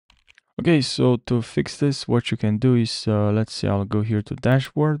Okay, so to fix this, what you can do is, let's say I'll go here to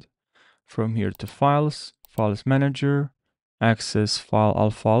dashboard, from here to files, files manager, access file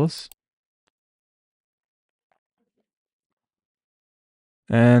all files.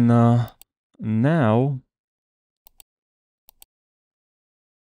 And now,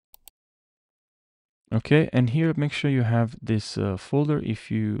 okay, and here make sure you have this folder. If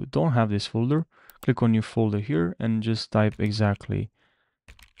you don't have this folder, click on new folder here and just type exactly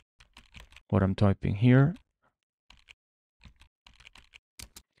what I'm typing here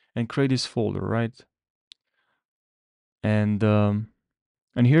and create this folder, right? And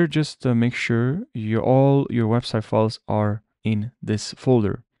here just make sure all your website files are in this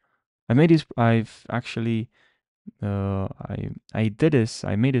folder. I've actually I did this.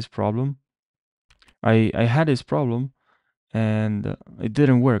 I made this problem. I had this problem and it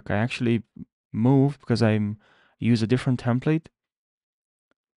didn't work. I actually moved because I use a different template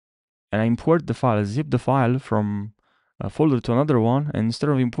and I import the file, zip the file from a folder to another one, and instead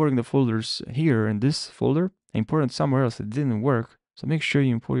of importing the folders here in this folder, I imported somewhere else. It didn't work. So make sure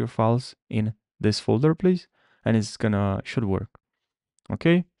you import your files in this folder, please, and it's should work.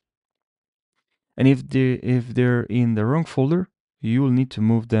 Okay. And if they're in the wrong folder, you will need to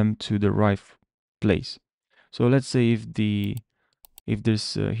move them to the right place. So let's say if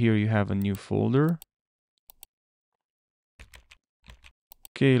there's here you have a new folder.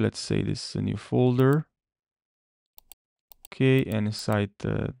 Okay, let's say this is a new folder. Okay, and inside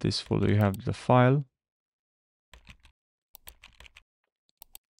this folder you have the file.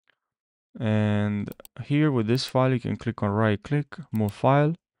 And here with this file, you can click on right click, move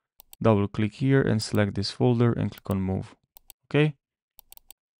file, double click here and select this folder and click on move. Okay.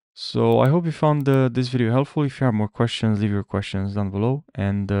 So I hope you found this video helpful. If you have more questions, leave your questions down below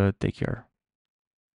and take care.